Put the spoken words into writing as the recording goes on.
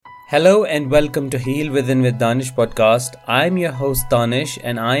Hello and welcome to Heal Within with Danish podcast. I'm your host Danish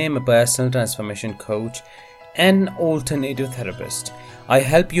and I am a personal transformation coach and alternative therapist. I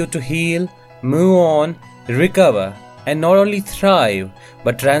help you to heal, move on, recover and not only thrive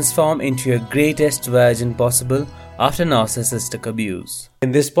but transform into your greatest version possible after narcissistic abuse.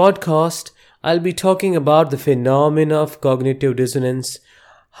 In this podcast, I'll be talking about the phenomena of cognitive dissonance,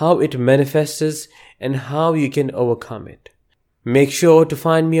 how it manifests and how you can overcome it. Make sure to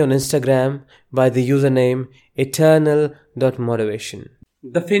find me on Instagram by the username eternal.motivation.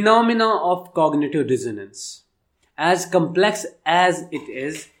 The phenomena of cognitive dissonance. As complex as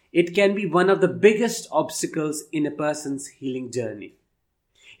it can be one of the biggest obstacles in a person's healing journey.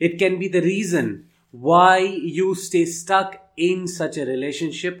 It can be the reason why you stay stuck in such a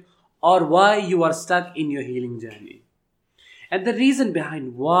relationship or why you are stuck in your healing journey. And the reason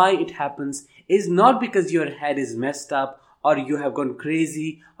behind why it happens is not because your head is messed up or you have gone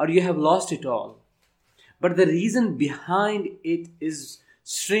crazy, or you have lost it all. But the reason behind it is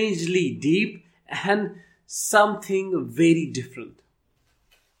strangely deep and something very different.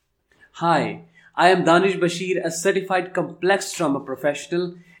 Hi, I am Danish Bashir, a certified complex trauma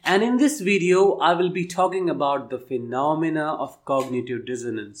professional, and in this video, I will be talking about the phenomena of cognitive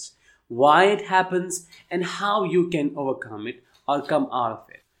dissonance, why it happens, and how you can overcome it or come out of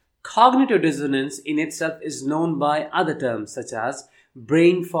it. Cognitive dissonance in itself is known by other terms such as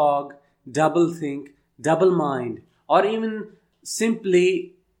brain fog, doublethink, double mind, or even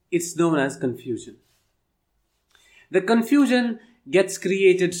simply it's known as confusion. The confusion gets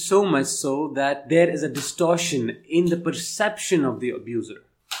created so much so that there is a distortion in the perception of the abuser.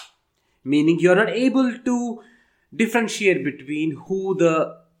 Meaning you're not able to differentiate between who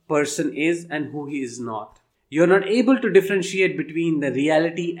the person is and who he is not. You're not able to differentiate between the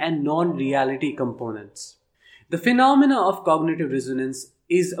reality and non-reality components. The phenomena of cognitive dissonance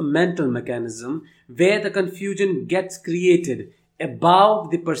is a mental mechanism where the confusion gets created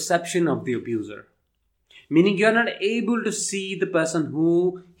about the perception of the abuser. Meaning you're not able to see the person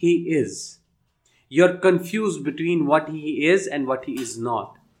who he is. You're confused between what he is and what he is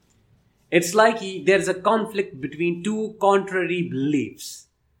not. It's like there's a conflict between two contrary beliefs.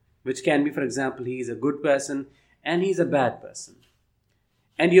 Which can be, for example, he is a good person and he's a bad person.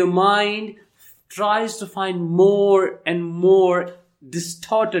 And your mind tries to find more and more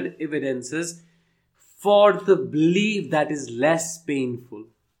distorted evidences for the belief that is less painful.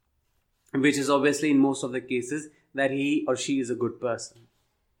 Which is obviously in most of the cases that he or she is a good person.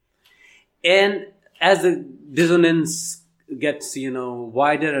 And as the dissonance gets,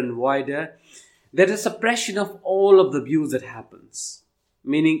 wider and wider, there is a suppression of all of the abuse that happens.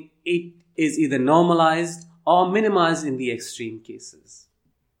 Meaning it is either normalized or minimized in the extreme cases.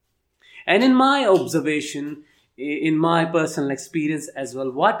 And in my observation, in my personal experience as well,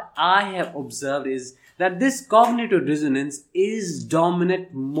 what I have observed is that this cognitive dissonance is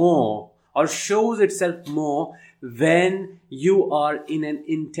dominant more or shows itself more when you are in an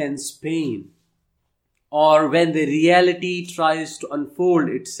intense pain or when the reality tries to unfold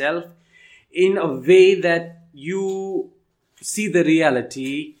itself in a way that you see the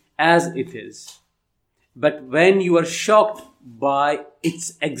reality as it is. But when you are shocked by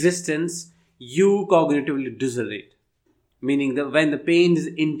its existence, you cognitively dissonate. Meaning that when the pain is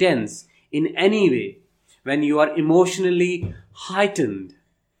intense in any way, when you are emotionally heightened,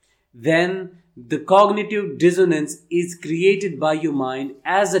 then the cognitive dissonance is created by your mind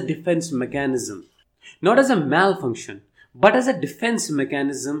as a defense mechanism. Not as a malfunction, but as a defense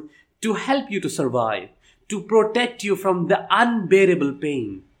mechanism to help you to survive. To protect you from the unbearable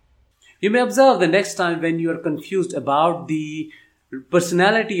pain. You may observe the next time when you are confused about the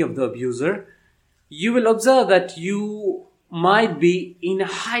personality of the abuser, you will observe that you might be in a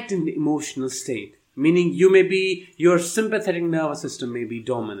heightened emotional state. Meaning your sympathetic nervous system may be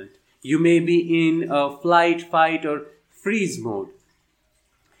dominant. You may be in a flight, fight or freeze mode.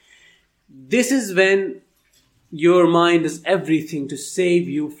 This is when your mind does everything to save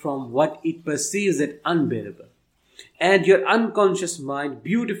you from what it perceives as unbearable. And your unconscious mind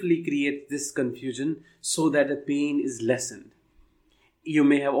beautifully creates this confusion so that the pain is lessened. You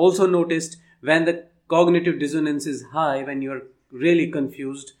may have also noticed when the cognitive dissonance is high, when you are really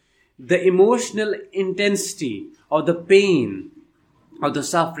confused, the emotional intensity or the pain or the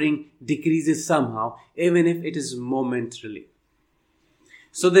suffering decreases somehow, even if it is momentarily.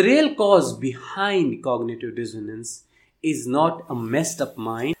 So the real cause behind cognitive dissonance is not a messed up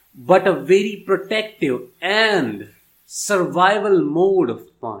mind, but a very protective and survival mode of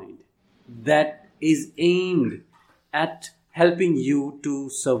mind that is aimed at helping you to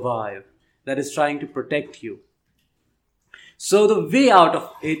survive, that is trying to protect you. So the way out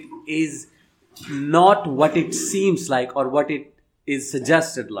of it is not what it seems like or what it is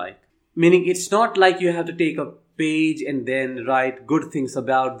suggested like. Meaning, it's not like you have to take a page and then write good things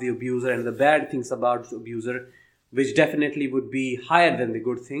about the abuser and the bad things about the abuser, which definitely would be higher than the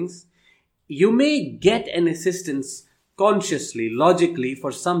good things. You may get an assistance consciously, logically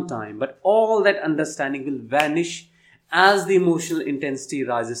for some time, but all that understanding will vanish as the emotional intensity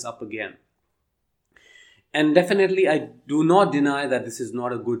rises up again. And definitely, I do not deny that this is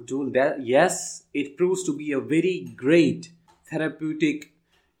not a good tool. That, yes, it proves to be a very great therapeutic,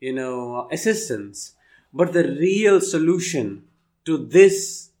 assistance. But the real solution to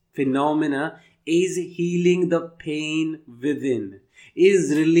this phenomena is healing the pain within,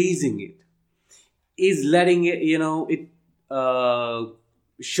 is releasing it, is letting it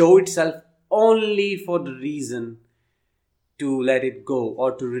show itself only for the reason to let it go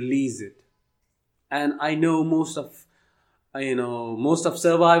or to release it. And I know most of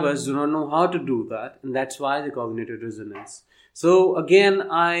survivors do not know how to do that, and that's why the cognitive dissonance. So again,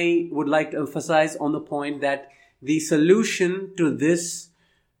 I would like to emphasize on the point that the solution to this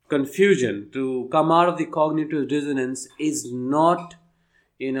confusion, to come out of the cognitive dissonance, is not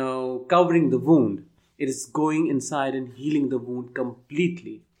covering the wound. It is going inside and healing the wound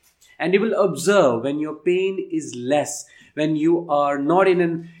completely. And you will observe when your pain is less, when you are not in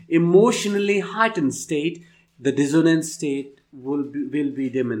an emotionally heightened state, the dissonance state will be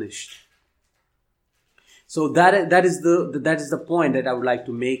diminished. So that is the point that I would like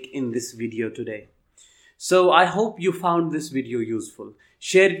to make in this video today. So I hope you found this video useful.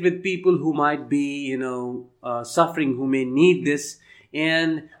 Share it with people who might be suffering, who may need this,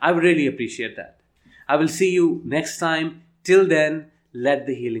 and I would really appreciate that. I will see you next time. Till then, let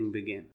the healing begin.